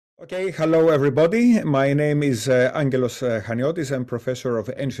Okay, hello everybody. My name is Angelos Chaniotis. I'm professor of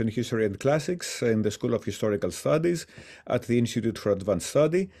ancient history and classics in the School of Historical Studies at the Institute for Advanced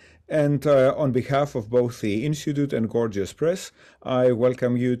Study. And on behalf of both the Institute and Gorgias Press, I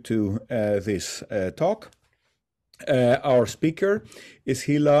welcome you to this talk. Our speaker is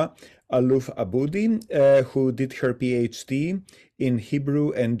Hilla Alouf-Aboody, who did her PhD in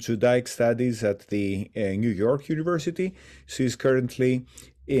Hebrew and Judaic Studies at the New York University. She is currently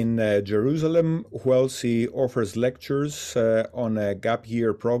in Jerusalem, where she offers lectures on a gap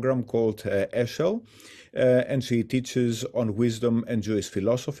year program called Eshel, and she teaches on wisdom and Jewish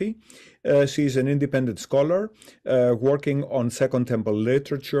philosophy. She is an independent scholar working on Second Temple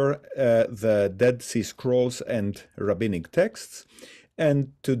literature, the Dead Sea Scrolls, and Rabbinic texts.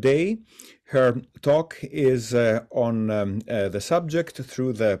 And today, her talk is on the subject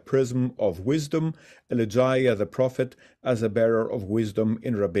through the prism of wisdom, Elijah the prophet as a bearer of wisdom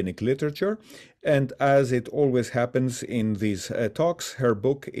in rabbinic literature. And as it always happens in these talks, her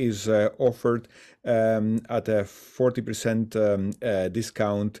book is offered at a 40%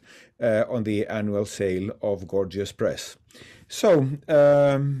 discount on the annual sale of Gorgias Press. So,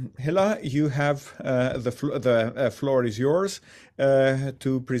 Hilla, you have the floor is yours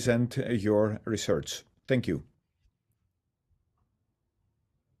to present your research. Thank you.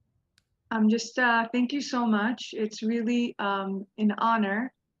 Thank you so much. It's really an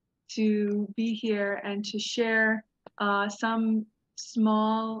honor to be here and to share some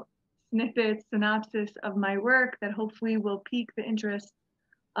small snippets, synopsis of my work that hopefully will pique the interest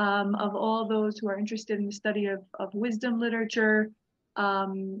of all those who are interested in the study of wisdom literature.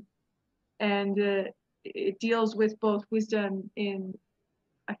 It deals with both wisdom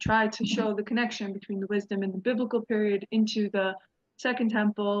I tried to show the connection between the wisdom in the biblical period into the Second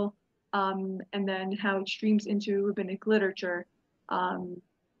Temple, and then how it streams into rabbinic literature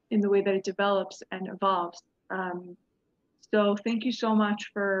in the way that it develops and evolves. So thank you so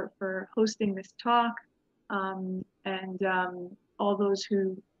much for hosting this talk, and all those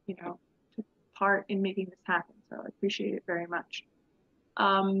who took part in making this happen. So I appreciate it very much.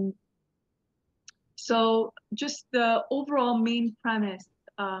 So just the overall main premise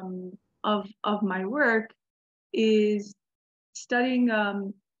of my work is studying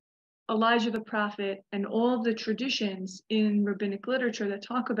Elijah the prophet and all of the traditions in rabbinic literature that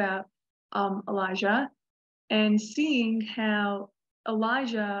talk about Elijah, and seeing how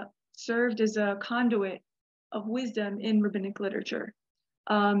Elijah served as a conduit of wisdom in rabbinic literature.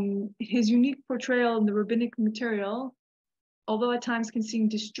 His unique portrayal in the rabbinic material, although at times can seem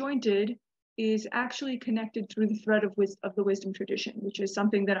disjointed, is actually connected through the thread of the wisdom tradition, which is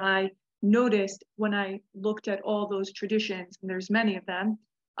something that I noticed when I looked at all those traditions, and there's many of them,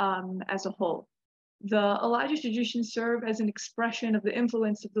 as a whole. The Elijah traditions serve as an expression of the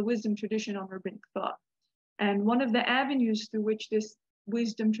influence of the wisdom tradition on rabbinic thought. And one of the avenues through which this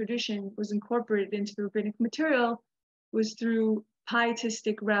wisdom tradition was incorporated into the rabbinic material was through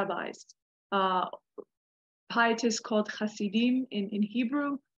pietistic rabbis. Pietists called Hasidim in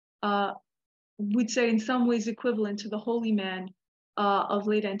Hebrew, would say in some ways equivalent to the holy man of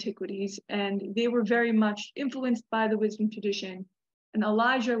late antiquities. And they were very much influenced by the wisdom tradition. And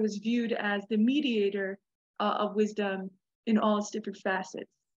Elijah was viewed as the mediator of wisdom in all its different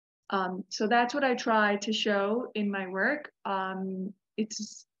facets. So that's what I try to show in my work.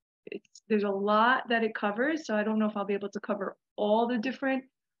 There's a lot that it covers, so I don't know if I'll be able to cover all the different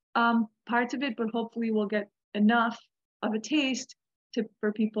parts of it, but hopefully we'll get enough of a taste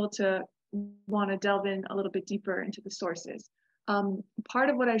for people to want to delve in a little bit deeper into the sources. Part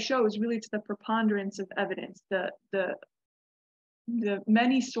of what I show is really to the preponderance of evidence, the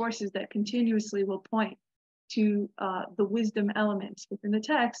many sources that continuously will point to the wisdom elements within the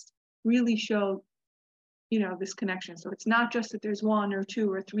text really show, this connection. So it's not just that there's one or two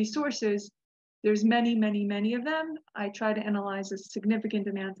or three sources. There's many, many, many of them. I try to analyze a significant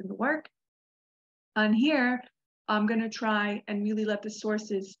amount in the work. And here, I'm going to try and really let the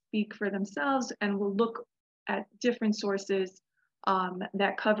sources speak for themselves, and we'll look at different sources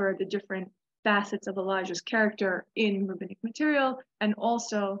that cover the different facets of Elijah's character in rabbinic material, and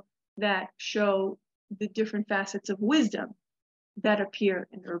also that show the different facets of wisdom that appear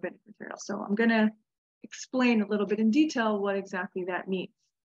in the rabbinic material. So I'm going to explain a little bit in detail what exactly that means.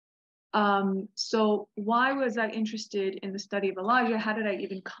 So why was I interested in the study of Elijah? How did I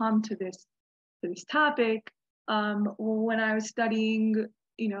even come to this topic? When I was studying,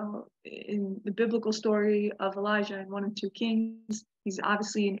 in the biblical story of Elijah in 1 and 2 Kings, he's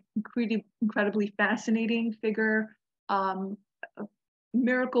obviously an incredibly fascinating figure, a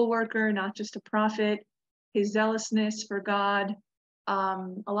miracle worker, not just a prophet. His zealousness for God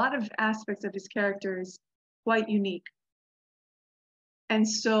a lot of aspects of his character is quite unique. And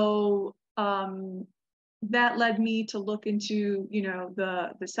so that led me to look into,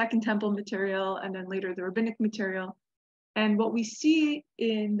 the Second Temple material and then later the Rabbinic material. And what we see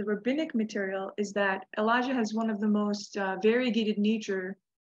in the Rabbinic material is that Elijah has one of the most variegated nature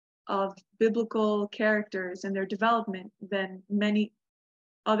of biblical characters and their development than many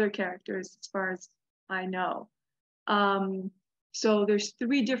other characters, as far as I know. So there's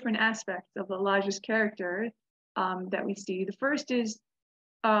three different aspects of Elijah's character that we see. The first is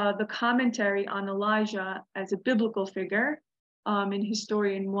the commentary on Elijah as a biblical figure in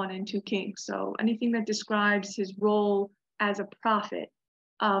Historian 1 and 2 Kings. So anything that describes his role as a prophet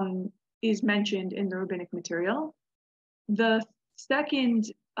is mentioned in the Rabbinic material. The second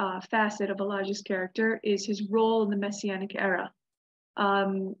facet of Elijah's character is his role in the Messianic era.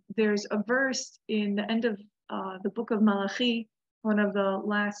 There's a verse in the end of the book of Malachi, one of the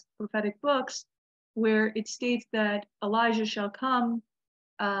last prophetic books, where it states that Elijah shall come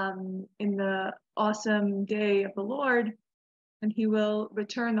in the awesome day of the Lord, and he will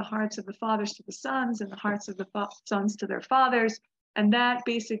return the hearts of the fathers to the sons and the hearts of the sons to their fathers. And that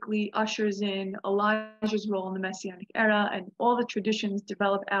basically ushers in Elijah's role in the Messianic era, and all the traditions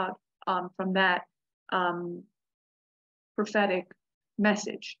develop out from that prophetic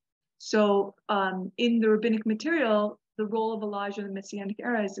message. So in the Rabbinic material, the role of Elijah in the Messianic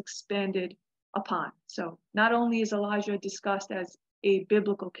era is expanded upon. So not only is Elijah discussed as a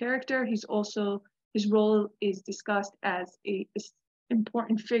biblical character, his role is discussed as an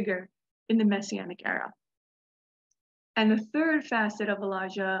important figure in the Messianic era. And the third facet of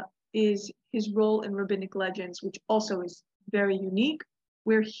Elijah is his role in rabbinic legends, which also is very unique,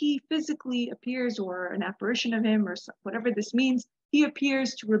 where he physically appears, or an apparition of him, or whatever this means, he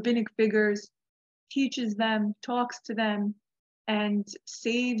appears to rabbinic figures, teaches them, talks to them, and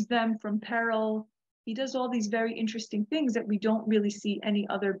saves them from peril. He does all these very interesting things that we don't really see any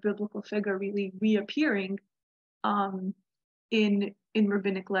other biblical figure really reappearing in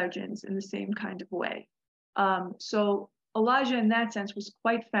rabbinic legends in the same kind of way. So Elijah in that sense was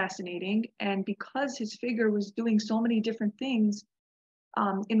quite fascinating, and because his figure was doing so many different things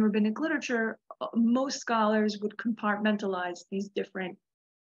in rabbinic literature, most scholars would compartmentalize these different,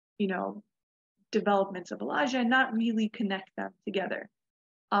 developments of Elijah and not really connect them together.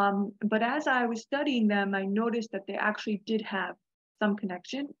 But as I was studying them, I noticed that they actually did have some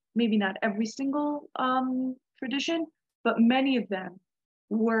connection, maybe not every single tradition, but many of them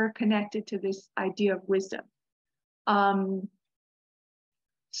were connected to this idea of wisdom.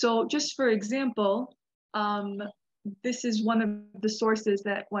 So just for example, this is one of the sources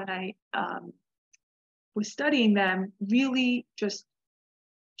that when I was studying them really just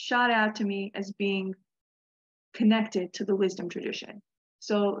shot out to me as being connected to the wisdom tradition.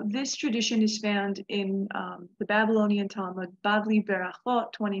 So this tradition is found in the Babylonian Talmud, Bavli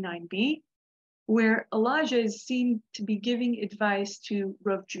Berachot 29b, where Elijah is seen to be giving advice to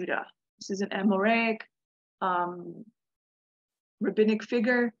Rav Judah. This is an Amoraic rabbinic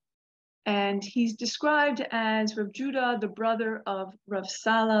figure, and he's described as Rav Judah, the brother of Rav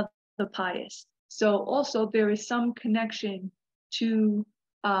Salah the Pious. So also there is some connection to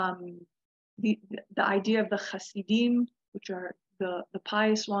the idea of the Hasidim, which are the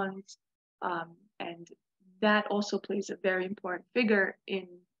pious ones, and that also plays a very important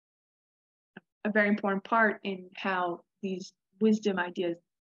part in how these wisdom ideas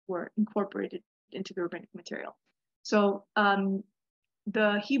were incorporated into the rabbinic material. So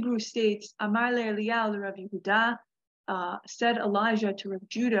the Hebrew states, Amar le'Eliyahu l'Rav Yehuda, said Elijah to Rav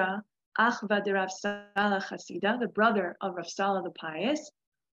Judah, Achva de Rav Salah Chasida, the brother of Rav Salah the Pious,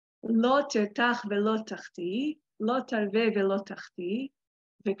 Lo tertach velo tachti, lo tarve velo tachti,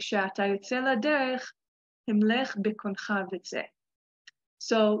 וכשאתה יוצא לדרך, המלך בקונך וצא.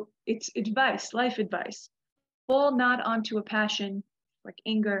 So it's advice, life advice. Fall not onto a passion like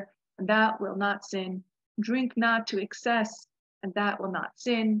anger, and that will not sin. Drink not to excess, and that will not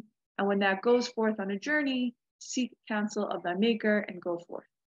sin. And when thou goes forth on a journey, seek counsel of thy maker and go forth.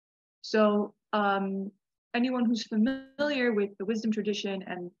 So anyone who's familiar with the wisdom tradition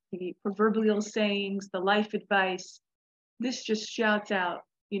and the proverbial sayings, the life advice, this just shouts out,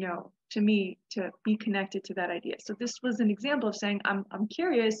 to me to be connected to that idea. So this was an example of saying, I'm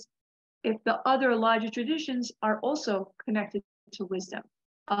curious if the other Elijah traditions are also connected to wisdom.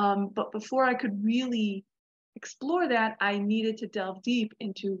 But before I could really explore that, I needed to delve deep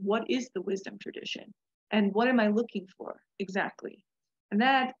into what is the wisdom tradition and what am I looking for exactly? And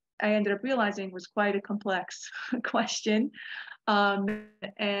that I ended up realizing was quite a complex question.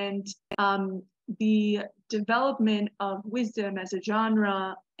 the development of wisdom as a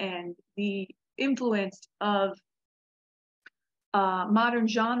genre and the influence of modern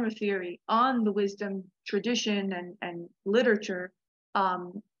genre theory on the wisdom tradition and literature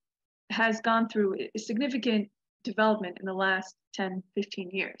has gone through a significant development in the last 10, 15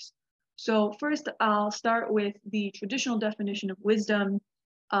 years. So first, I'll start with the traditional definition of wisdom.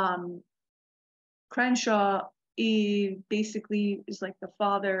 Crenshaw basically is like the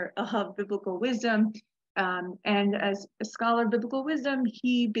father of biblical wisdom. And as a scholar of biblical wisdom,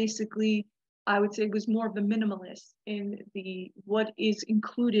 he basically, I would say, was more of the minimalist in what is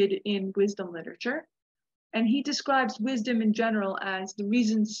included in wisdom literature. And he describes wisdom in general as the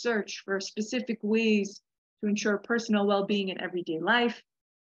reasoned search for specific ways to ensure personal well-being in everyday life,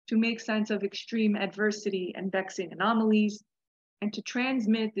 to make sense of extreme adversity and vexing anomalies, and to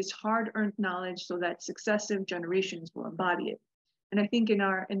transmit this hard-earned knowledge so that successive generations will embody it. And I think in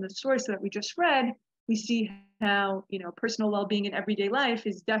the source that we just read, we see how, personal well-being in everyday life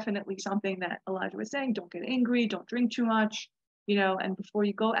is definitely something that Elijah was saying. Don't get angry, don't drink too much, and before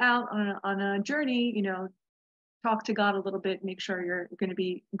you go out on a journey, talk to God a little bit, make sure you're going to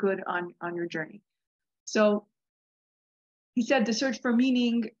be good on your journey. So he said the search for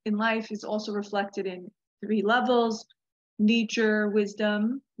meaning in life is also reflected in 3 levels: nature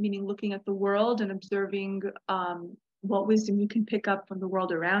wisdom, meaning looking at the world and observing what wisdom you can pick up from the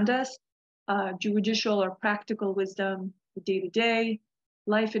world around us; judicial or practical wisdom, the day-to-day,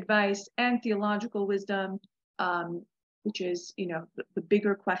 life advice; and theological wisdom, which is, the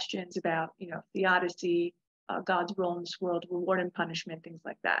bigger questions about, theodicy, God's role in this world, reward and punishment, things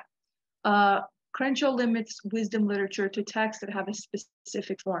like that. Crenshaw limits wisdom literature to texts that have a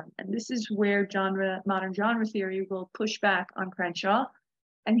specific form. And this is where modern genre theory will push back on Crenshaw.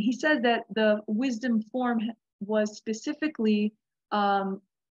 And he said that the wisdom form was specifically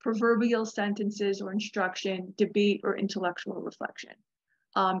proverbial sentences or instruction, debate, or intellectual reflection.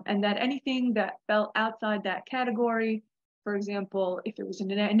 And that anything that fell outside that category, for example, if it was in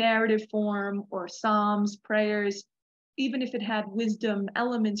a narrative form or psalms, prayers, even if it had wisdom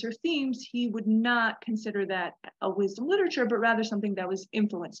elements or themes, he would not consider that a wisdom literature, but rather something that was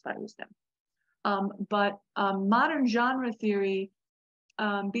influenced by wisdom. But modern genre theory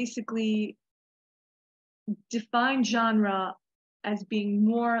basically defined genre as being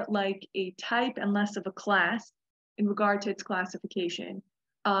more like a type and less of a class in regard to its classification.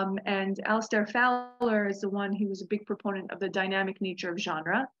 And Alistair Fowler is the one who was a big proponent of the dynamic nature of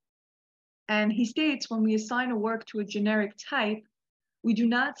genre. And he states, when we assign a work to a generic type, we do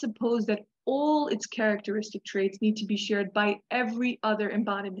not suppose that all its characteristic traits need to be shared by every other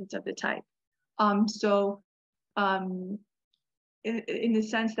embodiment of the type. In the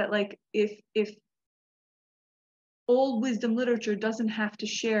sense that, like, if all wisdom literature doesn't have to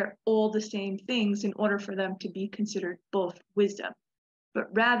share all the same things in order for them to be considered both wisdom, but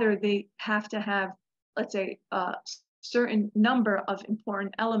rather they have to have, let's say, a certain number of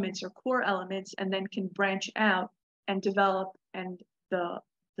important elements or core elements, and then can branch out and develop, and the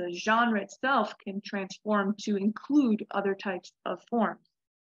genre itself can transform to include other types of forms.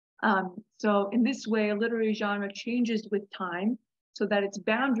 So in this way, a literary genre changes with time so that its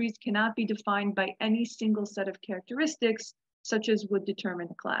boundaries cannot be defined by any single set of characteristics, such as would determine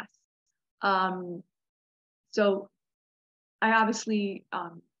a class. So I obviously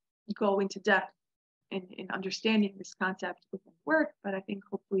go into depth in understanding this concept within work, but I think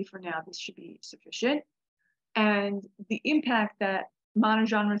hopefully for now this should be sufficient. And the impact that modern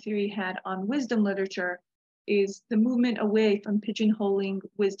genre theory had on wisdom literature is the movement away from pigeonholing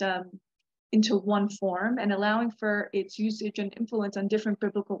wisdom into one form and allowing for its usage and influence on different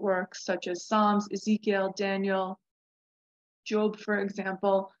biblical works such as Psalms, Ezekiel, Daniel, Job, for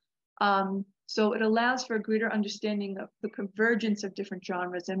example. So it allows for a greater understanding of the convergence of different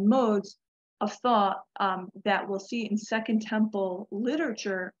genres and modes of thought that we'll see in Second Temple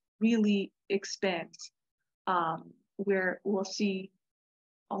literature really expands, where we'll see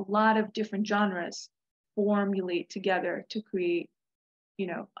a lot of different genres formulate together to create,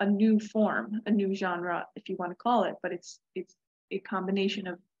 a new form, a new genre, if you want to call it, but it's a combination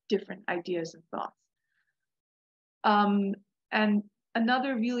of different ideas and thoughts. And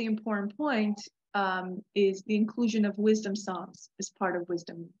another really important point is the inclusion of wisdom songs as part of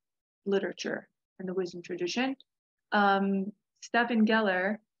wisdom literature and the wisdom tradition. Stephen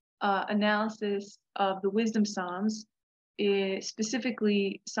Geller analysis of the wisdom psalms,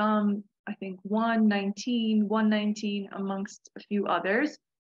 specifically Psalm, I think 119, amongst a few others,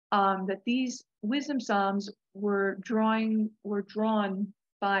 that these wisdom psalms were drawn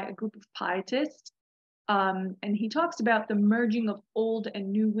by a group of pietists. And he talks about the merging of old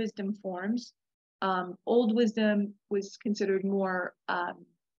and new wisdom forms, Old wisdom was considered more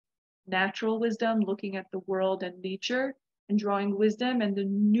natural wisdom, looking at the world and nature and drawing wisdom, and the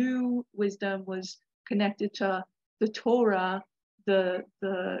new wisdom was connected to the Torah, the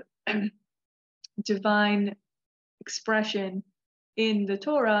divine expression in the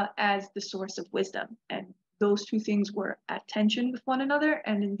Torah as the source of wisdom. And those two things were at tension with one another,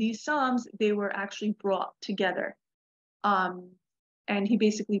 and in these Psalms they were actually brought together. And he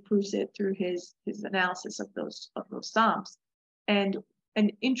basically proves it through his analysis of those Psalms. And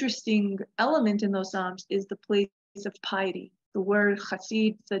an interesting element in those Psalms is the place of piety. The word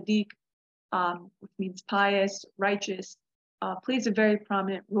chassid, tzaddik, which means pious, righteous, plays a very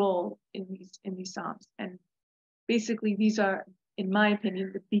prominent role in these Psalms. And basically, these are, in my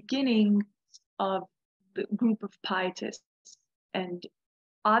opinion, the beginning of the group of pietists. And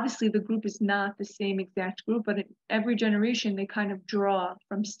obviously, the group is not the same exact group, but in every generation, they kind of draw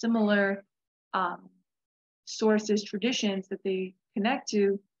from similar sources, traditions that they connect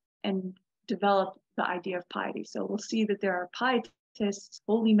to, and develop the idea of piety. So we'll see that there are pietists,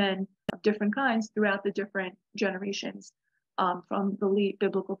 holy men of different kinds throughout the different generations, from the late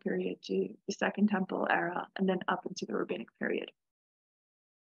biblical period to the Second Temple era, and then up into the Rabbinic period.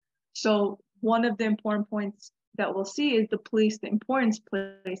 So one of the important points that we'll see is the importance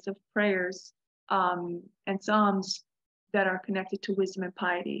place of prayers and Psalms that are connected to wisdom and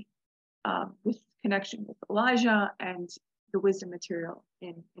piety, with connection with Elijah and the wisdom material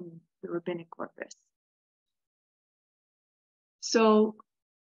in the rabbinic corpus. So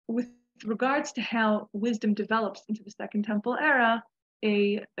with regards to how wisdom develops into the Second Temple era,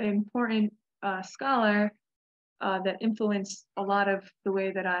 an important scholar that influenced a lot of the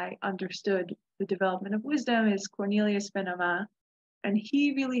way that I understood the development of wisdom is Cornelius ben Amma. And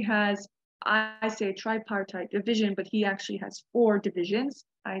he really has, I say, tripartite division, but he actually has 4 divisions.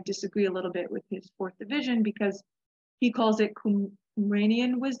 I disagree a little bit with his 4th division because he calls it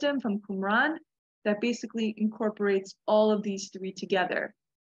Qumranian wisdom, from Qumran, that basically incorporates all of these 3 together.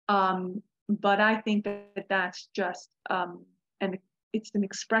 But I think that that's just, it's an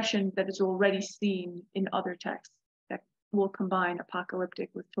expression that is already seen in other texts that will combine apocalyptic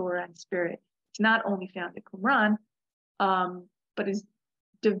with Torah and spirit. It's not only found in Qumran, but is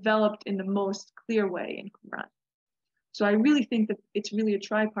developed in the most clear way in Qumran. So I really think that it's really a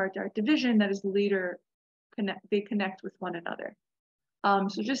tripartite division that is later they connect with one another.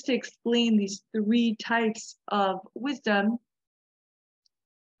 So just to explain these 3 types of wisdom,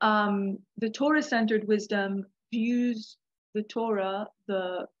 the Torah-centered wisdom views the Torah,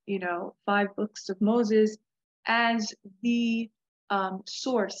 the 5 books of Moses, as the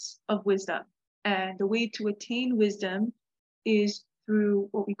source of wisdom. And the way to attain wisdom is through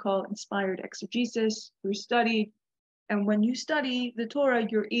what we call inspired exegesis, through study. And when you study the Torah,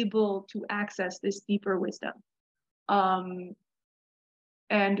 you're able to access this deeper wisdom. And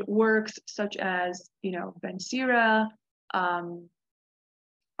works such as, Ben Sira,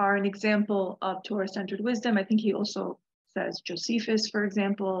 are an example of Torah-centered wisdom. I think he also says Josephus, for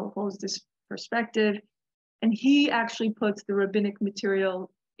example, holds this perspective. And he actually puts the rabbinic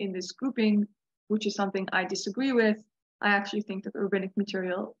material in this grouping, which is something I disagree with. I actually think that the rabbinic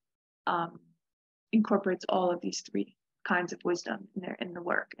material incorporates all of these 3 kinds of wisdom in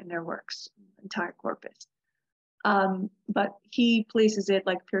their works, entire corpus. But he places it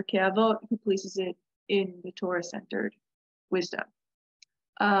like Pirkei Avot, he places it in the Torah-centered wisdom.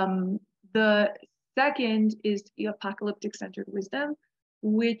 The second is the apocalyptic-centered wisdom,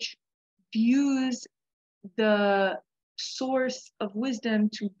 which views the source of wisdom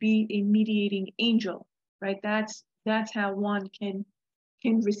to be a mediating angel, right? That's how one can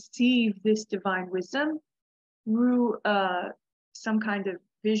receive this divine wisdom, through some kind of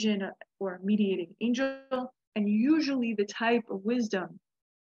vision or mediating angel. And usually the type of wisdom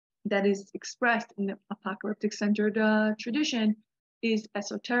that is expressed in the apocalyptic-centered tradition is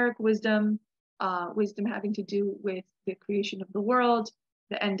esoteric wisdom, wisdom having to do with the creation of the world,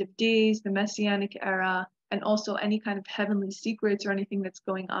 the end of days, the messianic era, and also any kind of heavenly secrets or anything that's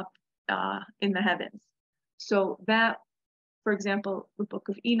going up in the heavens. So that, for example, the Book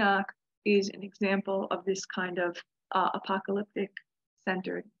of Enoch is an example of this kind of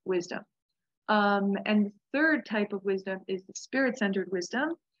apocalyptic-centered wisdom. And the third type of wisdom is the spirit-centered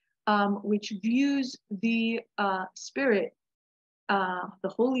wisdom, which views the spirit, the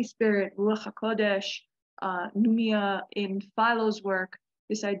Holy Spirit, Ruach HaKodesh, Numia in Philo's work,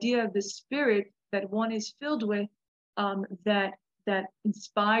 this idea of the spirit that one is filled with, that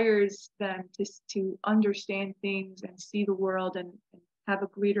inspires them to understand things and see the world and have a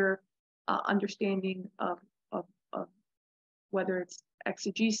greater understanding of whether it's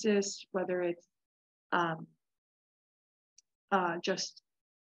exegesis, whether it's just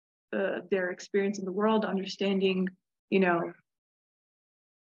their experience in the world, understanding,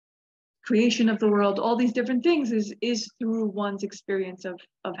 creation of the world, all these different things is through one's experience of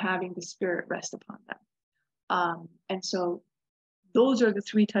having the Spirit rest upon them. And so those are the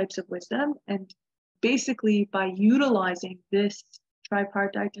three types of wisdom. And basically by utilizing this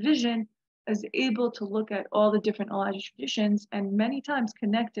tripartite division, is able to look at all the different Elijah traditions and many times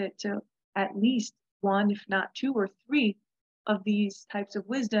connect it to at least one, if not two or three of these types of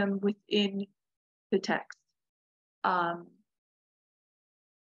wisdom within the text.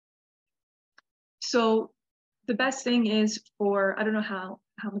 So the best thing is I don't know how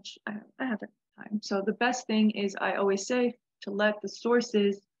much I have time. So the best thing is, I always say, to let the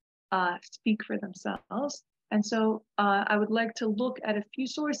sources speak for themselves. And so I would like to look at a few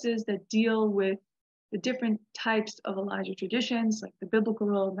sources that deal with the different types of Elijah traditions, like the biblical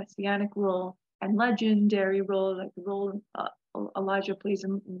role, messianic role, and legendary role, like the role Elijah plays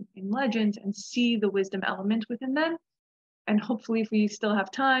in legends, and see the wisdom element within them. And hopefully, if we still have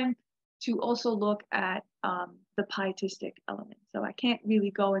time, to also look at the pietistic element. So I can't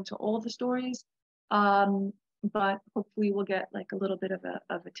really go into all the stories, but hopefully we'll get like a little bit of a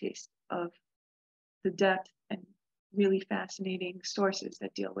taste of the depth and really fascinating sources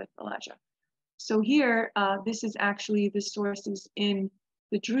that deal with Elijah. So here, this is actually the sources in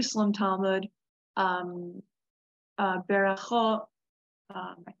the Jerusalem Talmud, Berachot,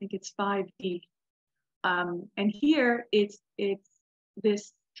 I think it's 5b. And here it's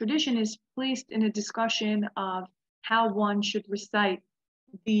this tradition is placed in a discussion of how one should recite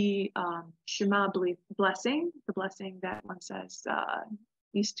the Shema blessing, the blessing that one says at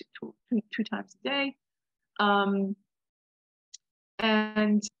least two times a day.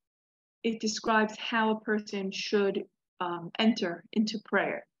 And it describes how a person should enter into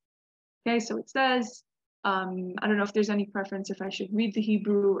prayer. Okay, so it says, I don't know if there's any preference if I should read the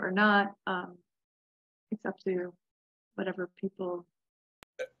Hebrew or not. It's up to whatever people.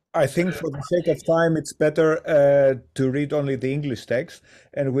 I think for the sake of time, it's better to read only the English text,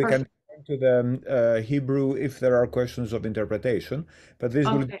 and we can go to the Hebrew if there are questions of interpretation. But this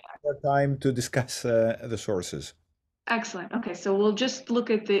will be more time to discuss the sources. Excellent. Okay, so we'll just look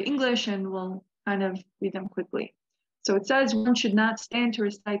at the English and we'll kind of read them quickly. So it says, one should not stand to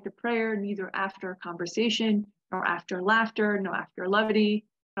recite the prayer, neither after conversation, nor after laughter, nor after levity,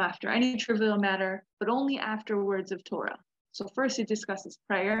 nor after any trivial matter, but only after words of Torah. So first it discusses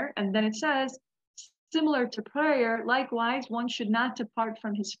prayer, and then it says, similar to prayer, likewise, one should not depart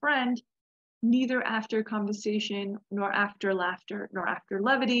from his friend, neither after conversation, nor after laughter, nor after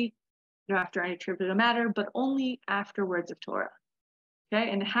levity, nor after any trivial matter, but only after words of Torah.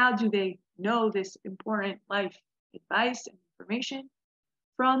 Okay, and how do they know this important life advice and information?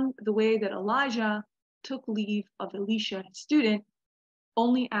 From the way that Elijah took leave of Elisha, his student,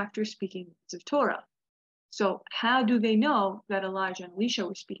 only after speaking words of Torah. So how do they know that Elijah and Elisha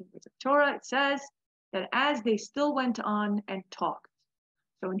were speaking words of Torah? It says that as they still went on and talked.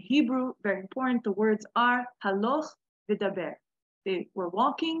 So in Hebrew, very important, the words are haloch v'daber. They were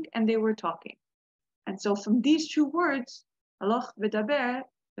walking and they were talking. And so from these two words, haloch v'daber,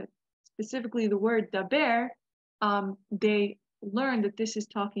 specifically the word daber, they learn that this is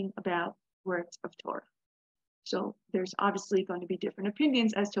talking about words of Torah. So there's obviously going to be different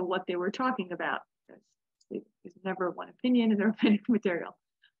opinions as to what they were talking about. There's never one opinion in the rabbinic material.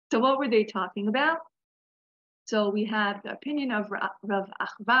 So what were they talking about? So we have the opinion of Rav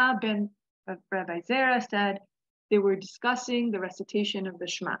Achva ben Rabbi Zera said they were discussing the recitation of the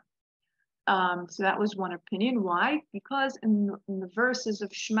Shema. So that was one opinion. Why? Because in the verses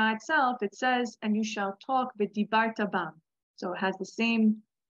of Shema itself, it says, and you shall talk v'dibarta bam. So it has the same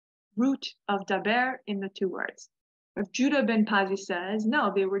root of daber in the two words. Rav Judah ben Pazi says,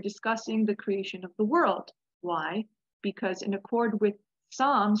 no, they were discussing the creation of the world. Why? Because in accord with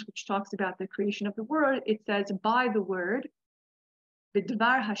Psalms, which talks about the creation of the world, it says by the word,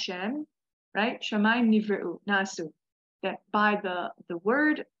 b'dvar Hashem, right? Shamayim nivre'u, nasu. That by the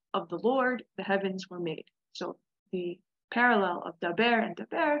word of the Lord, the heavens were made. So the parallel of daber and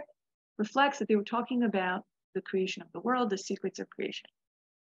daber reflects that they were talking about the creation of the world, the secrets of creation.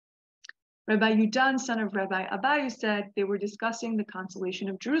 Rabbi Yudan, son of Rabbi Abayu, said they were discussing the consolation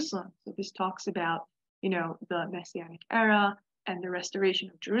of Jerusalem. So this talks about, the Messianic era and the restoration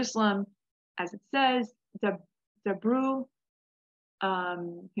of Jerusalem. As it says, Dabru,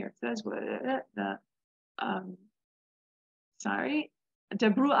 here it says, Dabru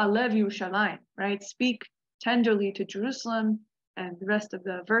alev Yerushalayim, right? Speak tenderly to Jerusalem, and the rest of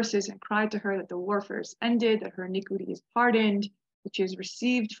the verses, and cry to her that the warfare is ended, that her iniquity is pardoned, which is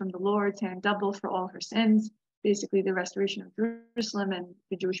received from the Lord's hand double for all her sins, basically the restoration of Jerusalem and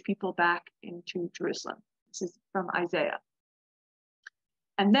the Jewish people back into Jerusalem. This is from Isaiah.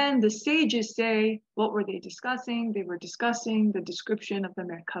 And then the sages say, what were they discussing? They were discussing the description of the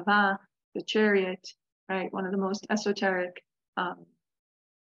Merkava, the chariot, right? One of the most esoteric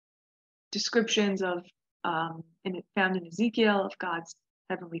descriptions of, found in Ezekiel, of God's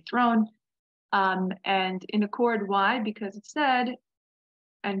heavenly throne. And in accord, why? Because it said,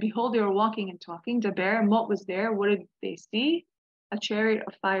 and behold, they were walking and talking. Daber, and what was there? What did they see? A chariot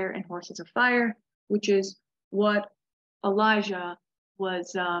of fire and horses of fire, which is what Elijah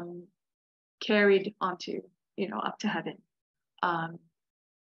was carried onto, up to heaven. And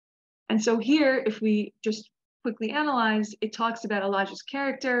so here, if we just quickly analyze, it talks about Elijah's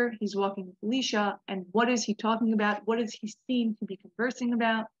character. He's walking with Elisha, and what is he talking about? What is he seen to be conversing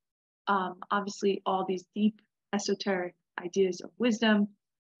about? Obviously, all these deep esoteric ideas of wisdom,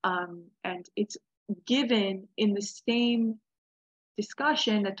 and it's given in the same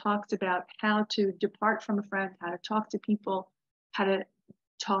discussion that talks about how to depart from a friend, how to talk to people, how to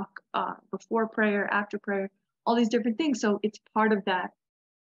talk before prayer, after prayer, all these different things. So it's part of that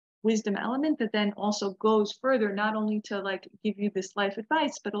wisdom element that then also goes further, not only to like give you this life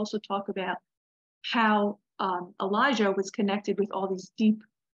advice, but also talk about how Elijah was connected with all these deep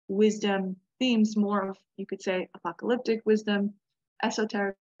wisdom themes, more of, you could say, apocalyptic wisdom,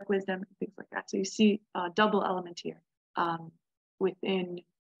 esoteric wisdom, things like that. So you see a double element here within,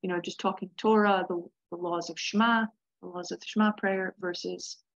 just talking Torah, the laws of Shema, the laws of the Shema prayer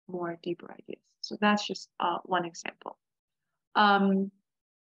versus more deeper ideas. So that's just one example.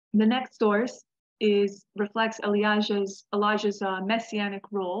 The next source reflects Elijah's messianic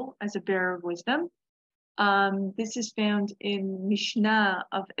role as a bearer of wisdom. This is found in Mishnah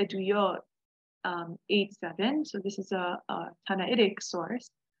of Eduyot 8:7. So this is a Tanaitic source.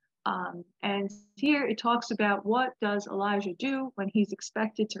 And here it talks about what does Elijah do when he's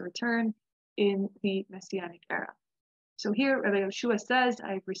expected to return in the messianic era. So here Rabbi Yeshua says,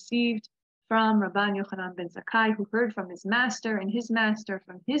 I've received from Rabban Yochanan ben Zakkai, who heard from his master and his master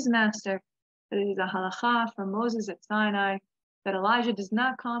from his master, that it is a halacha from Moses at Sinai, that Elijah does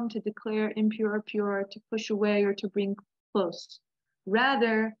not come to declare impure or pure, to push away or to bring close.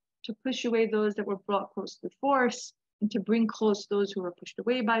 Rather, to push away those that were brought close with force, and to bring close those who were pushed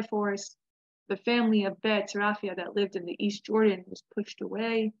away by force. The family of Bet Serafia that lived in the East Jordan was pushed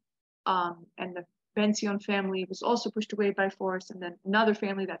away, and the Ben Sion family was also pushed away by force, and then another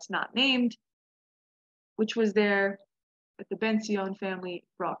family that's not named, which was there, that the Ben Sion family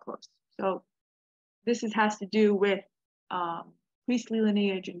brought close. So this has to do with priestly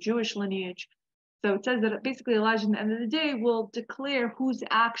lineage and Jewish lineage. So it says that basically Elijah, at the end of the day, will declare who's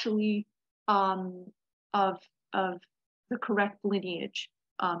actually of the correct lineage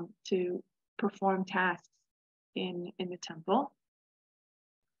to perform tasks in the temple.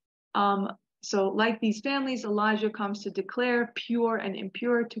 So like these families, Elijah comes to declare pure and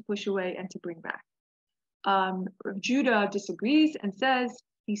impure, to push away and to bring back. Judah disagrees and says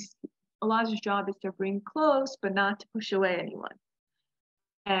Elijah's job is to bring close, but not to push away anyone.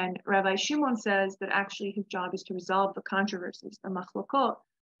 And Rabbi Shimon says that actually his job is to resolve the controversies, the machlokot,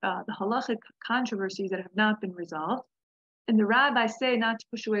 the halachic controversies that have not been resolved. And the rabbis say not to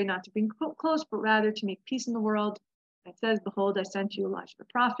push away, not to bring close, but rather to make peace in the world. It says, behold, I sent you Elijah the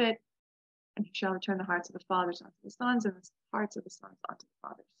prophet, and he shall return the hearts of the fathers unto the sons, and the hearts of the sons unto the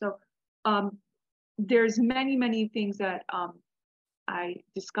fathers. So there's many things that I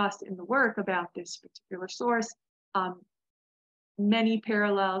discussed in the work about this particular source. Many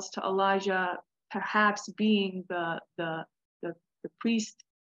parallels to Elijah, perhaps being the priest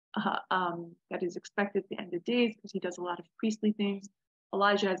that is expected at the end of days, because he does a lot of priestly things.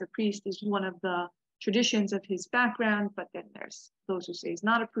 Elijah as a priest is one of the traditions of his background, but then there's those who say he's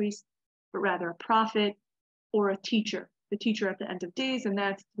not a priest, but rather a prophet or a teacher, the teacher at the end of days, and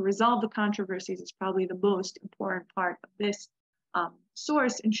that's to resolve the controversies is probably the most important part of this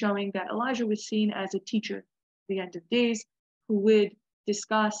source in showing that Elijah was seen as a teacher at the end of days who would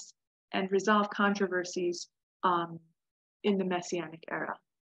discuss and resolve controversies in the Messianic era.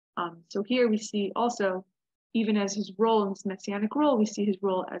 So here we see also, even as his role in this Messianic role, we see his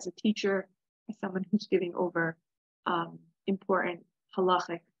role as a teacher, as someone who's giving over important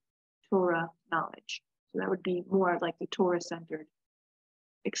halachic Torah knowledge. So that would be more like the Torah-centered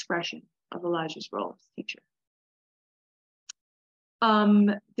expression of Elijah's role as teacher.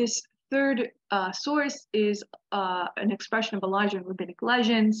 This third source is an expression of Elijah in Rabbinic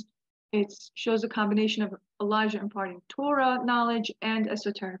legends. It shows a combination of Elijah imparting Torah knowledge and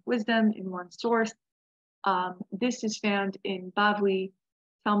esoteric wisdom in one source. This is found in Bavli,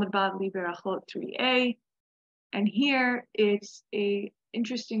 Talmud Bavli Berachot 3a. And here it's a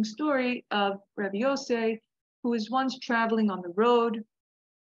interesting story of Rabbi Yosef, who was once traveling on the road.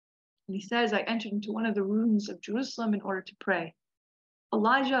 And he says, I entered into one of the rooms of Jerusalem in order to pray.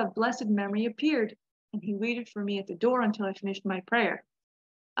 Elijah of blessed memory appeared, and he waited for me at the door until I finished my prayer.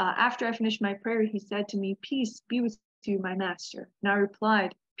 After I finished my prayer, he said to me, peace be with you, my master. And I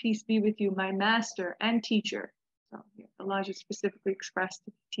replied, peace be with you, my master and teacher. So Elijah specifically expressed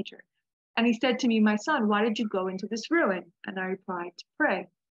the teacher. And he said to me, my son, why did you go into this ruin? And I replied, to pray.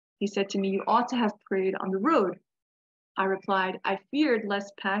 He said to me, you ought to have prayed on the road. I replied, I feared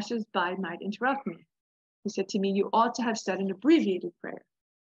lest passers-by might interrupt me. He said to me, you ought to have said an abbreviated prayer.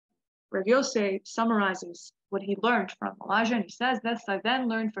 Rav Yosef summarizes what he learned from Elijah, and he says, thus I then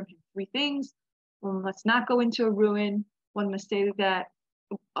learned from him 3 things. One must not go into a ruin. One must say that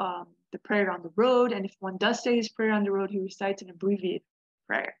the prayer on the road, and if one does say his prayer on the road, he recites an abbreviated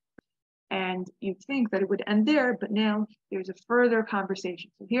prayer. And you'd think that it would end there, but now there's a further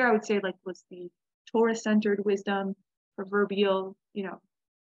conversation. So here I would say, like, was the Torah-centered wisdom, proverbial,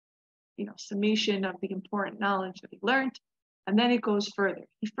 summation of the important knowledge that he learned. And then it goes further.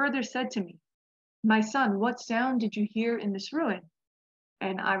 He further said to me, my son, what sound did you hear in this ruin?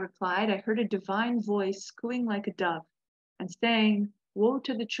 And I replied, I heard a divine voice cooing like a dove and saying, woe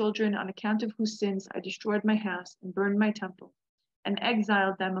to the children on account of whose sins I destroyed my house and burned my temple and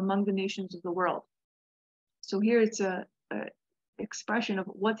exiled them among the nations of the world. So here it's a expression of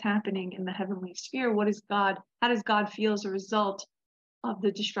what's happening in the heavenly sphere. What is God? How does God feel as a result of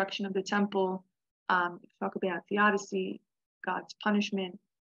the destruction of the temple? Talk about the Odyssey, God's punishment,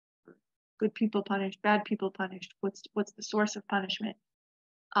 good people punished, bad people punished. What's the source of punishment?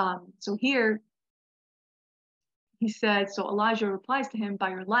 So here he said, so Elijah replies to him, by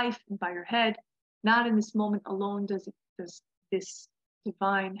your life and by your head, not in this moment alone does this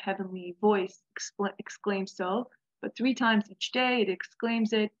divine heavenly voice exclaim so, but 3 times each day it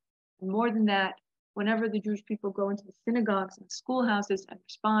exclaims it. And more than that, whenever the Jewish people go into the synagogues and schoolhouses and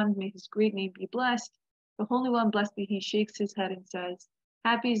respond, may his great name be blessed, the Holy One, blessed be he, shakes his head and says,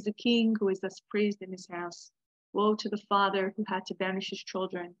 happy is the king who is thus praised in his house. Woe to the father who had to banish his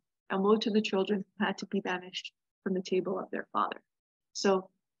children, and woe to the children who had to be banished from the table of their father. So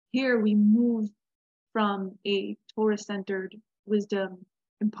here we move from a Torah-centered wisdom,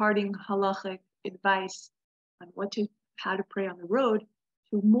 imparting halachic advice on how to pray on the road,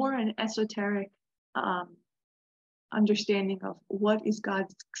 to more an esoteric understanding of what is God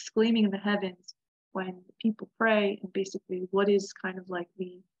exclaiming in the heavens when people pray, and basically what is kind of like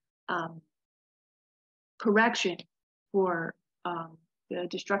the correction for the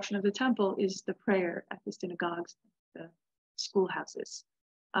destruction of the temple is the prayer at the synagogues, the schoolhouses.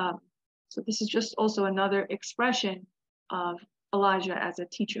 So this is just also another expression of Elijah as a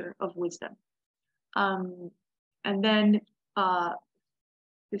teacher of wisdom. And then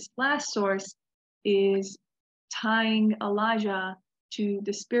this last source is tying Elijah to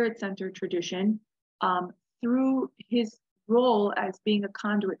the spirit-centered tradition through his role as being a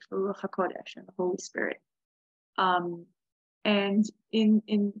conduit for Ruach HaKodesh and the Holy Spirit. And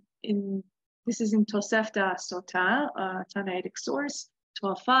this is in Tosefta Sota, Tanaitic source,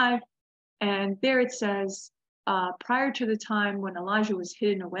 12:5, and there it says, prior to the time when Elijah was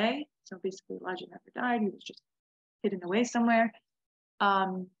hidden away, so basically Elijah never died, he was just hidden away somewhere,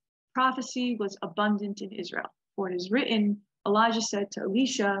 prophecy was abundant in Israel. For it is written, Elijah said to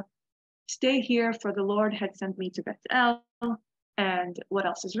Elisha, stay here, for the Lord had sent me to Bethel. And what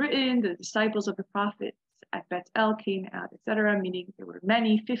else is written? The disciples of the prophets at Bethel came out, etc., meaning there were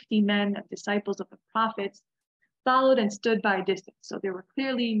 50 men of disciples of the prophets followed and stood by a distance. So there were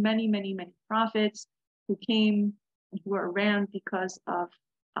clearly many prophets who came and who were around because of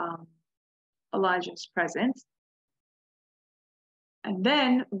Elijah's presence. And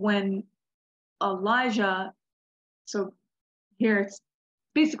then when Elijah, so here it's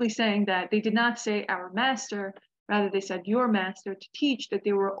basically saying that they did not say our master, rather they said your master, to teach that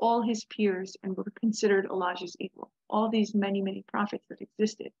they were all his peers and were considered Elijah's equal. All these many prophets that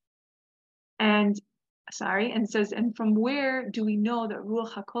existed. And says, and from where do we know that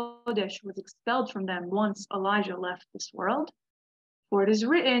Ruach HaKodesh was expelled from them once Elijah left this world? For it is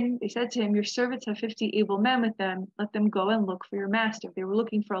written, they said to him, your servants have 50 able men with them, let them go and look for your master. They were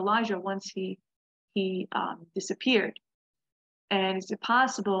looking for Elijah once he disappeared. And is it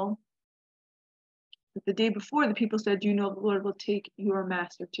possible that the day before the people said, you know, the Lord will take your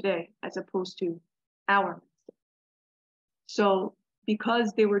master today, as opposed to our master? So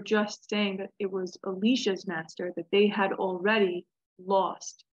because they were just saying that it was Elisha's master, that they had already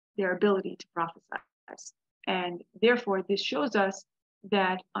lost their ability to prophesy. has. And therefore, this shows us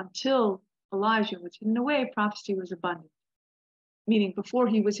that until Elijah was hidden away, prophecy was abundant. Meaning, before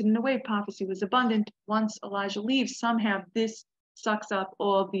he was hidden away, prophecy was abundant. Once Elijah leaves, somehow this sucks up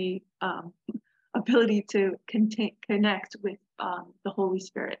all the ability to connect with the Holy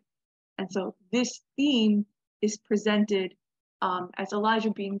Spirit. And so this theme is presented as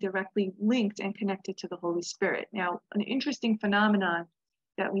Elijah being directly linked and connected to the Holy Spirit. Now, an interesting phenomenon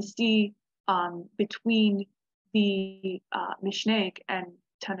that we see between the Mishnaic and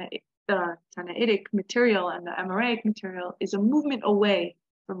Tanaitic material and the Amoraic material is a movement away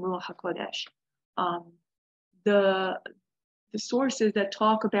from Ruach HaKodesh. The sources that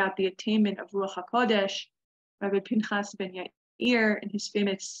talk about the attainment of Ruach HaKodesh, Rabbi Pinchas ben Yair, in his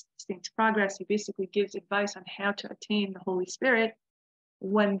famous Saint's Progress, he basically gives advice on how to attain the Holy Spirit.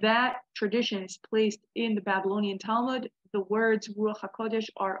 When that tradition is placed in the Babylonian Talmud, the words Ruach HaKodesh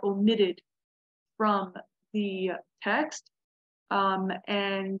are omitted from the text,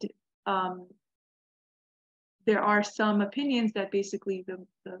 and there are some opinions that basically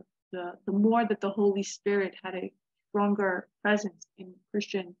the more that the Holy Spirit had a stronger presence in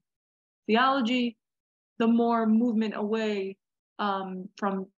Christian theology, the more movement away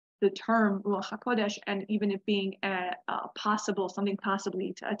from the term Ruach HaKodesh, and even it being something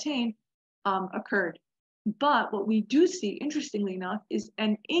possibly to attain, occurred. But what we do see, interestingly enough, is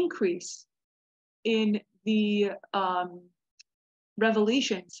an increase in the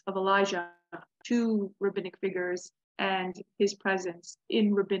revelations of Elijah to rabbinic figures and his presence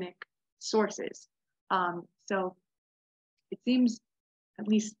in rabbinic sources. So it seems, at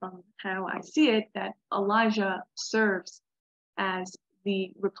least from how I see it, that Elijah serves as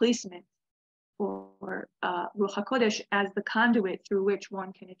the replacement for Ruach HaKodesh as the conduit through which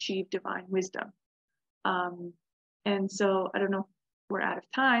one can achieve divine wisdom. And so I don't know if we're out of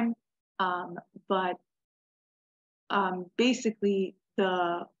time, but basically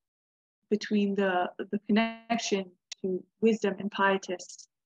between the connection to wisdom and pietists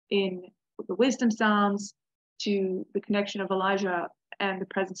in the wisdom psalms, to the connection of Elijah and the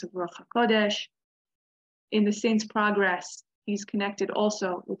presence of Ruach HaKodesh. In the Saint's Progress, he's connected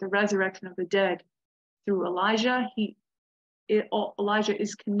also with the resurrection of the dead through Elijah. Elijah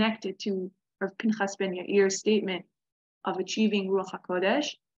is connected to Rav Pinchas ben Yair's statement of achieving Ruach HaKodesh,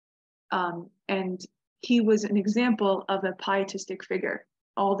 and he was an example of a pietistic figure.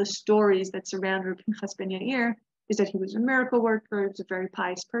 All the stories that surround Rav Pinchas ben Yair is that he was a miracle worker, he was a very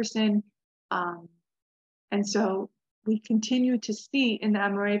pious person, and so we continue to see in the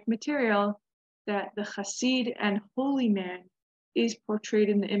Amoraic material that the Chassid and holy man is portrayed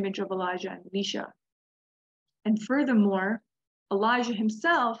in the image of Elijah and Elisha. And furthermore, Elijah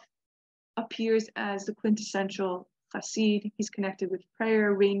himself appears as the quintessential Chassid. He's connected with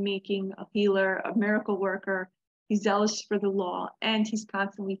prayer, rainmaking, a healer, a miracle worker. He's zealous for the law, and he's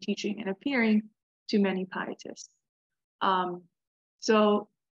constantly teaching and appearing to many pietists. So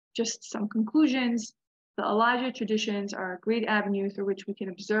just some conclusions. The Elijah traditions are a great avenue through which we can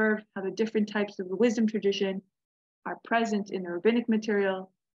observe how the different types of the wisdom tradition are present in the rabbinic material.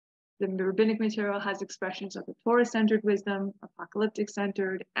 The rabbinic material has expressions of the Torah-centered wisdom,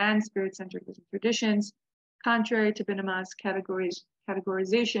 apocalyptic-centered, and spirit-centered wisdom traditions, contrary to Ben Amaz's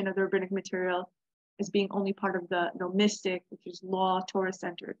categorization of the rabbinic material as being only part of the nomistic, which is law,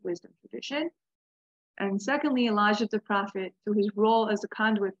 Torah-centered wisdom tradition. And secondly, Elijah the prophet, through his role as a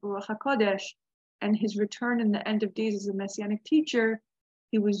conduit for Ruach HaKodesh and his return in the end of days as a messianic teacher,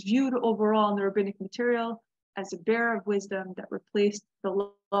 he was viewed overall in the rabbinic material as a bearer of wisdom that replaced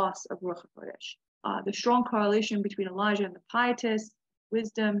the loss of Ruach HaKodesh. The strong correlation between Elijah and the pietist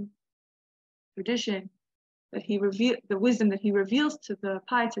wisdom tradition that the wisdom that he reveals to the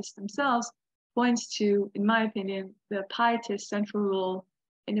pietists themselves points to, in my opinion, the pietist central role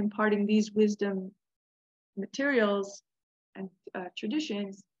in imparting these wisdom materials and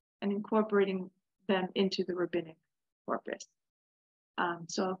traditions and incorporating them into the rabbinic corpus.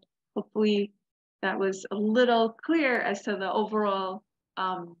 So hopefully that was a little clear as to the overall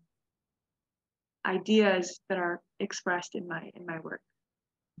ideas that are expressed in my work.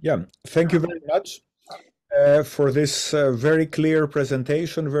 Yeah, thank you very much for this very clear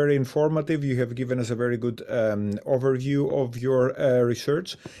presentation, very informative. You have given us a very good overview of your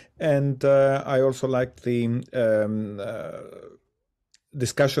research, and I also liked the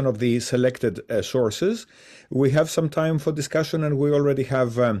discussion of the selected sources. We have some time for discussion, and we already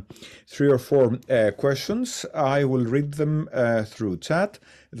have 3 or 4 questions. I will read them through chat.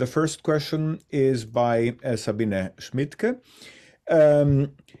 The first question is by Sabine Schmidtke.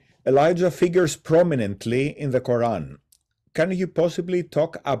 Elijah figures prominently in the Quran. can you possibly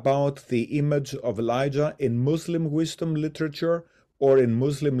talk about the image of Elijah in Muslim wisdom literature or in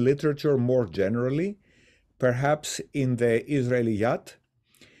Muslim literature more generally, perhaps in the Israeliyat?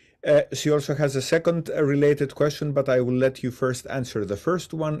 She also has a second related question, but I will let you first answer the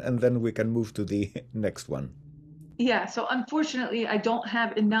first one and then we can move to the next one. Yeah, so unfortunately, I don't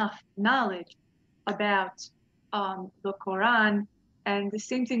have enough knowledge about the Quran, and the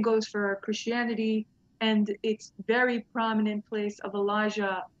same thing goes for Christianity and its very prominent place of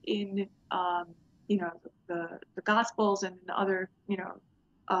Elijah in you know the Gospels and in other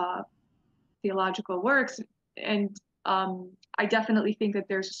uh, theological works. And I definitely think that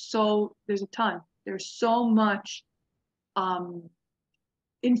there's a ton. There's so much um,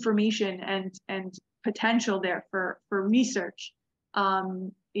 information and potential there for research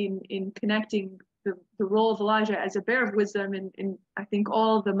in connecting the role of Elijah as a bearer of wisdom in I think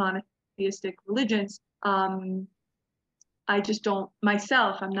all the monotheistic religions. I just don't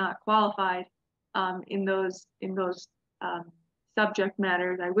myself. I'm not qualified in those subject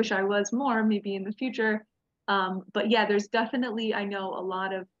matters. I wish I was more, maybe in the future. But yeah, there's definitely I know a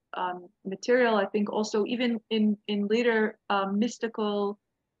lot of material. I think also even in later mystical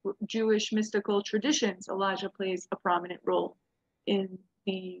Jewish mystical traditions, Elijah plays a prominent role in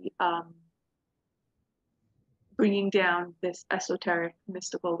the bringing down this esoteric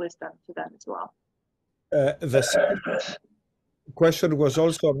mystical wisdom to them as well. The second question was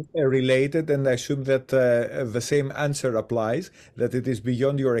also related, and I assume that the same answer applies, that it is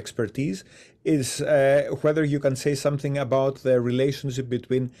beyond your expertise, is whether you can say something about the relationship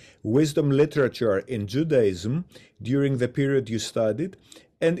between wisdom literature in Judaism during the period you studied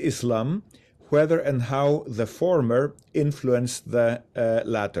and Islam, whether and how the former influenced the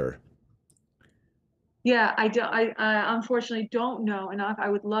latter. Yeah, I unfortunately don't know enough. I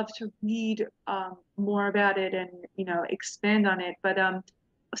would love to read more about it and expand on it. But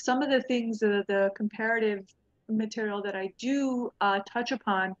some of the things, the comparative material that I do touch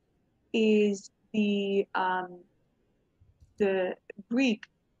upon is the Greek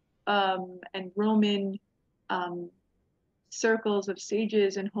and Roman um, circles of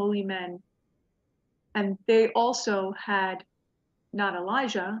sages and holy men, and they also had not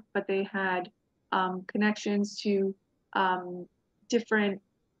Elijah, but they had connections to different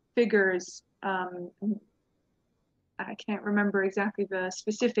figures. I can't remember exactly the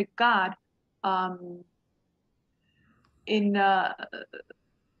specific god. In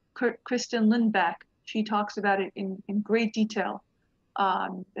Kristen Lindbeck, she talks about it in great detail.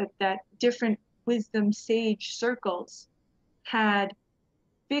 That different wisdom sage circles had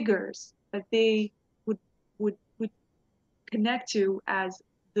figures that they would connect to as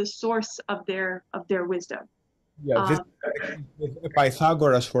the source of their wisdom. Yeah, this with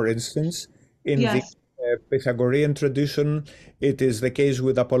Pythagoras, for instance, in the Yes, Pythagorean tradition, it is the case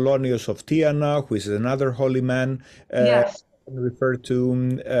with Apollonius of Tyana, who is another holy man yes, referred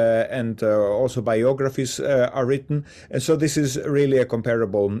to, and also biographies are written. And so this is really a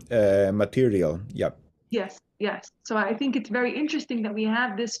comparable material. Yeah. yes, yes. So I think it's very interesting that we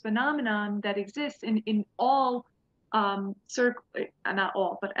have this phenomenon that exists in all not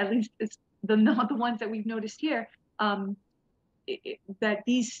all, but at least it's not the ones that we've noticed here. Um, that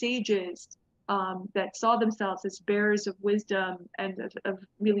these sages that saw themselves as bearers of wisdom and of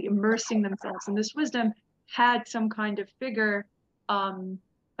really immersing themselves in this wisdom had some kind of figure,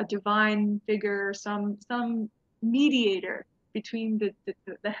 a divine figure, some mediator between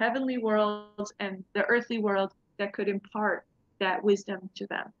the heavenly world and the earthly world that could impart that wisdom to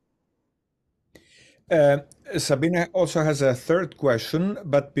them. Uh, Sabine also has a third question,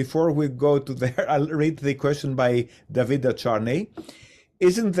 but before we go to there, I'll read the question by Davida Charney.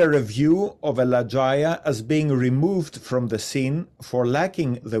 Isn't there a view of Elijah as being removed from the scene for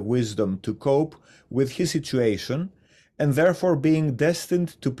lacking the wisdom to cope with his situation and therefore being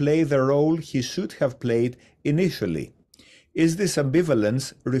destined to play the role he should have played initially? Is this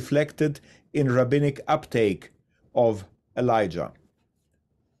ambivalence reflected in rabbinic uptake of Elijah?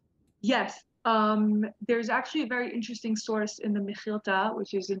 Yes, there's actually a very interesting source in the Mechilta,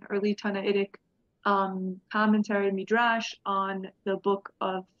 which is an early Tannaitic commentary midrash on the book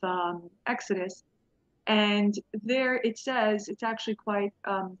of Exodus. And there it says, it's actually quite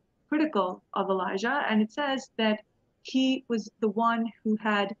critical of Elijah, and it says that he was the one who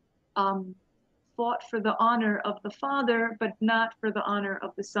had fought for the honor of the father, but not for the honor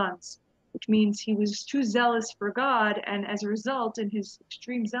of the sons, which means he was too zealous for God, and as a result, in his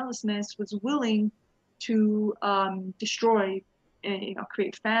extreme zealousness, was willing to destroy and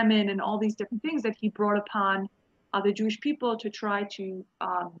create famine and all these different things that he brought upon the Jewish people to try to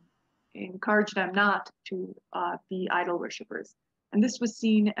encourage them not to be idol worshippers. And this was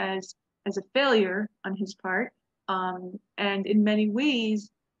seen as a failure on his part. And in many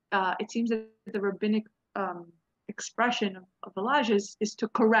ways, it seems that the rabbinic expression of Elijah is to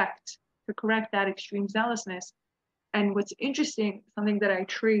correct that extreme zealousness. And what's interesting, something that I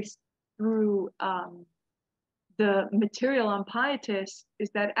traced through the material on pietists, is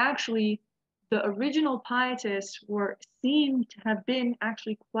that actually the original pietists seem to have been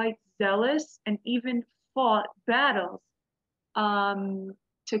actually quite zealous and even fought battles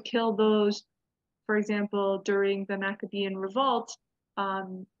to kill those. For example, during the Maccabean revolt,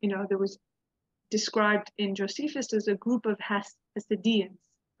 there was described in Josephus as a group of Hasidians,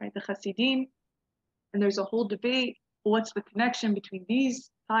 right? The Hasidim. And there's a whole debate, what's the connection between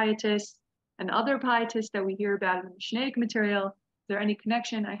these pietists and other pietists that we hear about in the Mishnaic material? Is there any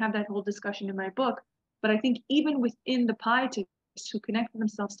connection? I have that whole discussion in my book. But I think even within the pietists who connected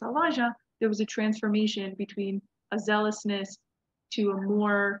themselves to Elijah, there was a transformation between a zealousness to a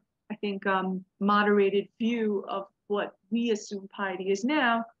more, I think, moderated view of what we assume piety is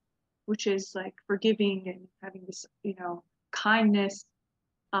now, which is like forgiving and having this, kindness.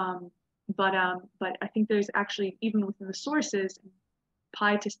 But I think there's actually, even within the sources,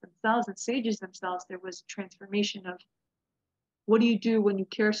 pietists themselves and sages themselves, there was a transformation of what do you do when you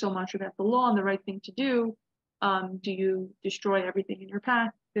care so much about the law and the right thing to do? Do you destroy everything in your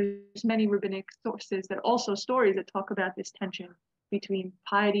path? There's many rabbinic sources that also stories that talk about this tension between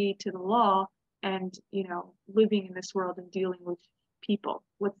piety to the law and living in this world and dealing with people.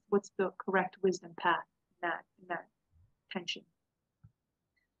 What's the correct wisdom path in that tension?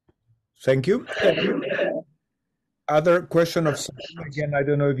 Thank you. Other question of Sabine, again, I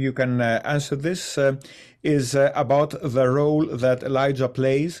don't know if you can answer this, is about the role that Elijah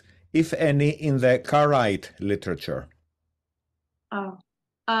plays, if any, in the Karaite literature. Oh,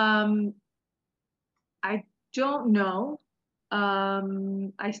 I don't know.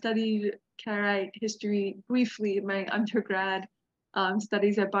 I studied Karaite history briefly in my undergrad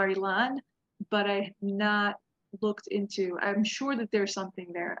studies at Bar Ilan, but I have not looked into. I'm sure that there's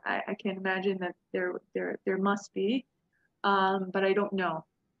something there. I can imagine that there must be, but I don't know.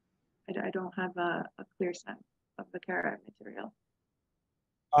 I don't have a clear sense of the Karaite material.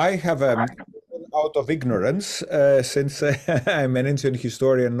 I have out of ignorance, since I'm an ancient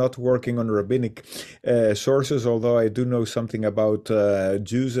historian not working on rabbinic sources, although I do know something about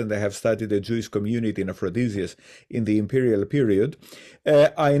Jews and I have studied the Jewish community in Aphrodisias in the imperial period.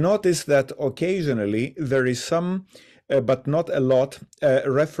 I noticed that occasionally there is some, but not a lot,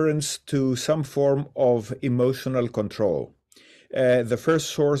 reference to some form of emotional control. The first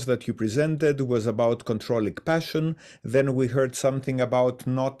source that you presented was about controlling passion. Then we heard something about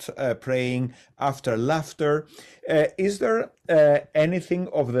not praying after laughter. Is there anything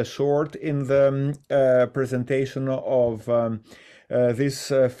of the sort in the presentation of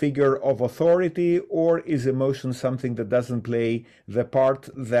this figure of authority, or is emotion something that doesn't play the part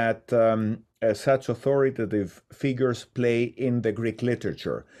that such authoritative figures play in the Greek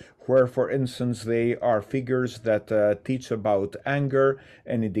literature, where, for instance, they are figures that teach about anger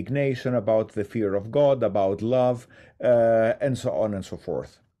and indignation, about the fear of God, about love, and so on and so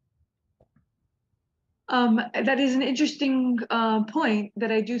forth? That is an interesting point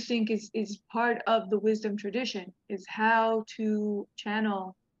that I do think is part of the wisdom tradition, is how to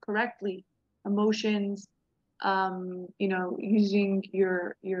channel correctly emotions, using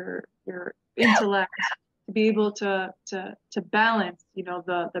your intellect to be able to balance,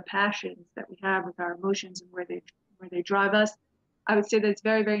 the passions that we have with our emotions and where they drive us. I would say that it's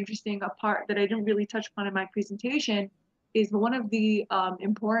very, very interesting. A part that I didn't really touch upon in my presentation is one of the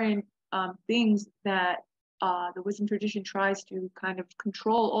important things that the wisdom tradition tries to kind of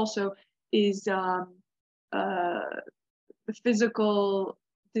control also is the physical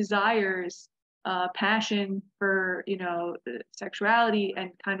desires, passion for sexuality,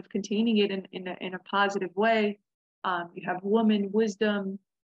 and kind of containing it in a positive way. You have woman wisdom,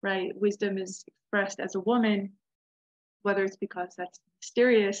 right? Wisdom is expressed as a woman, whether it's because that's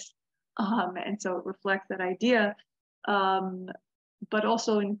mysterious, and so it reflects that idea, but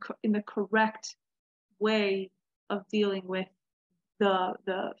also in the correct way of dealing with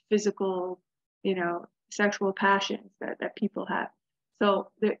the physical, sexual passions that people have. So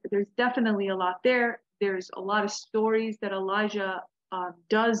there's definitely a lot there. There's a lot of stories that Elijah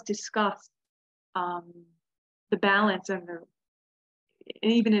does discuss the balance and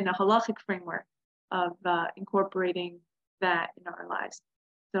even in a halachic framework of incorporating that in our lives.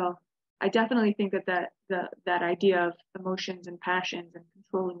 So I definitely think that idea of emotions and passions and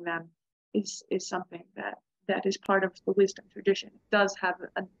controlling them is something that that is part of the wisdom tradition. It does have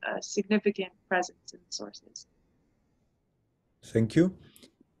a significant presence in the sources. Thank you.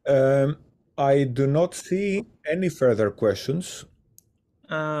 I do not see any further questions.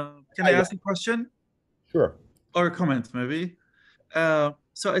 Can I ask a question? Sure. Or a comment, maybe?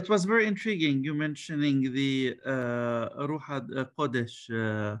 So it was very intriguing, you mentioning the Ruh Kodesh,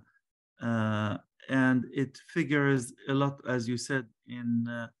 and it figures a lot, as you said,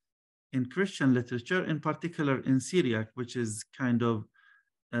 in Christian literature, in particular in Syriac, which is kind of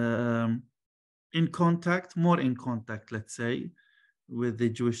more in contact, let's say, with the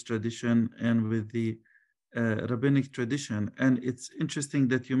Jewish tradition and with the Rabbinic tradition. And it's interesting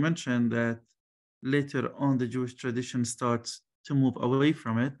that you mentioned that later on the Jewish tradition starts to move away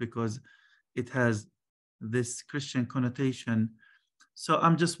from it because it has this Christian connotation. So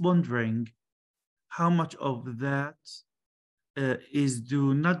I'm just wondering how much of that is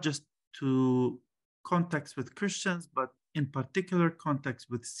due not just to contacts with Christians, but in particular contacts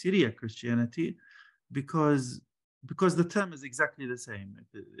with Syriac Christianity, because the term is exactly the same.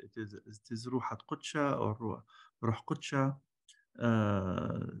 It is Ruhat Qudsha or Ruh Qudsha.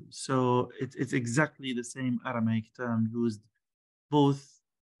 So it's exactly the same Aramaic term used both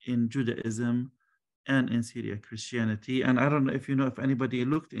in Judaism and in Syriac Christianity. And I don't know if anybody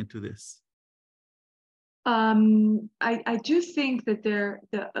looked into this. I do think that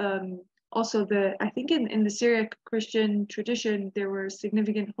I think in the Syriac Christian tradition there were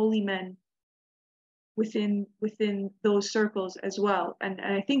significant holy men within those circles as well, and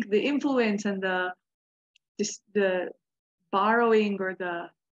I think the influence and the borrowing or the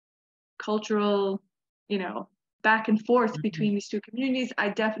cultural, back and forth between these two communities. I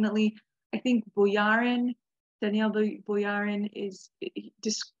think Daniel Boyarin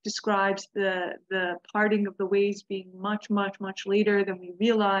describes the parting of the ways being much, much, much later than we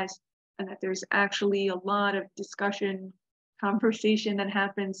realize, and that there's actually a lot of conversation that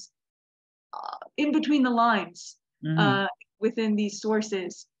happens in between the lines within these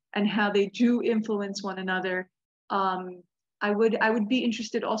sources, and how they do influence one another. I would be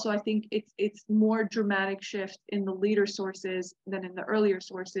interested also. I think it's more dramatic shift in the later sources than in the earlier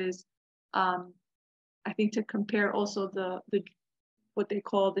sources. I think to compare also the what they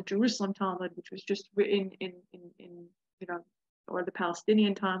call the Jerusalem Talmud, which was just written in or the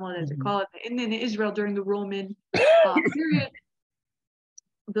Palestinian Talmud, as they call it, in Israel during the Roman period,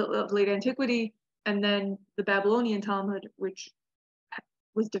 the late antiquity, and then the Babylonian Talmud, which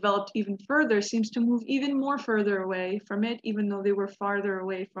was developed even further, seems to move even more further away from it, even though they were farther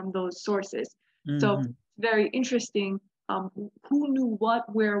away from those sources. So very interesting. Who knew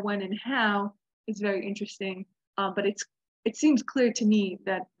what, where, when, and how is very interesting. But it seems clear to me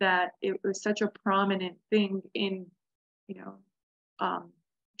that it was such a prominent thing in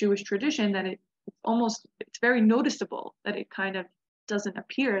Jewish tradition that it's very noticeable that it kind of doesn't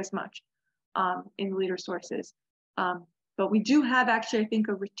appear as much in later sources. But we do have actually, I think,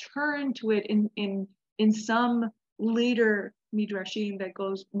 a return to it in some later midrashim that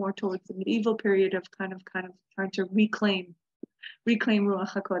goes more towards the medieval period of kind of trying to reclaim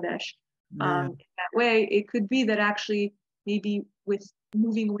Ruach HaKodesh. In that way, it could be that actually maybe with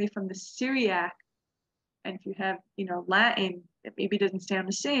moving away from the Syriac, and if you have Latin, it maybe doesn't sound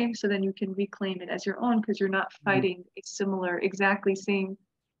the same, so then you can reclaim it as your own because you're not fighting a similar, exactly same,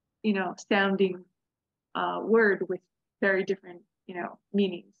 sounding word with very different,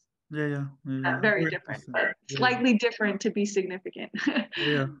 meanings. Very different, but slightly different to be significant.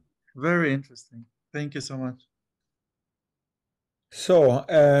 Very interesting. Thank you so much. So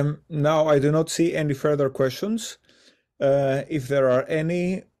now I do not see any further questions. If there are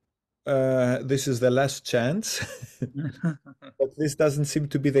any, this is the last chance. But this doesn't seem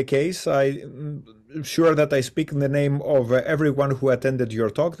to be the case. I'm sure that I speak in the name of everyone who attended your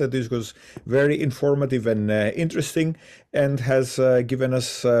talk, that this was very informative and interesting, and has given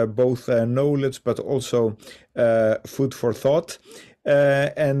us both knowledge but also food for thought.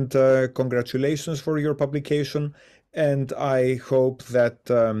 And congratulations for your publication. And I hope that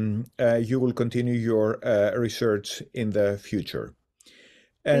you will continue your research in the future.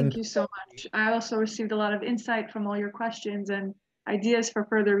 Thank you so much. I also received a lot of insight from all your questions and ideas for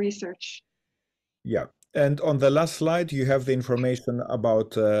further research. Yeah. And on the last slide, you have the information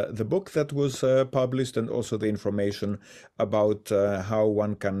about the book that was published, and also the information about how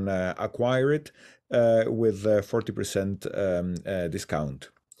one can acquire it with 40% discount.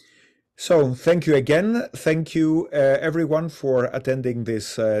 So thank you again. Thank you everyone for attending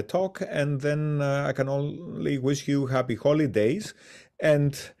this talk. And then I can only wish you happy holidays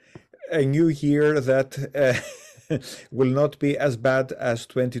and a new year that will not be as bad as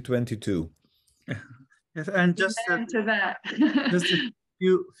 2022. Yes, and just to that. just a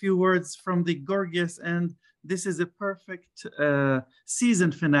few words from the Gorgias, and this is a perfect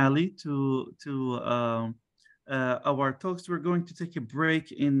season finale to our talks. We're going to take a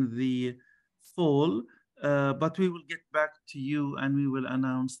break in the fall, but we will get back to you and we will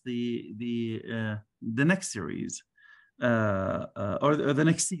announce the next series or the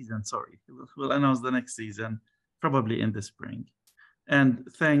next season. Sorry, we'll announce the next season probably in the spring. And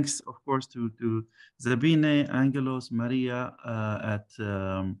thanks, of course, to Sabine, Angelos, Maria at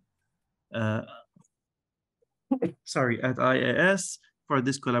IAS for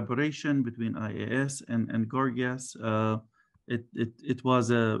this collaboration between IAS and Gorgias. It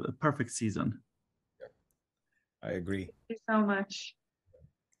was a perfect season. I agree. Thank you so much.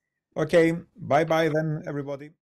 Okay, bye-bye then, everybody.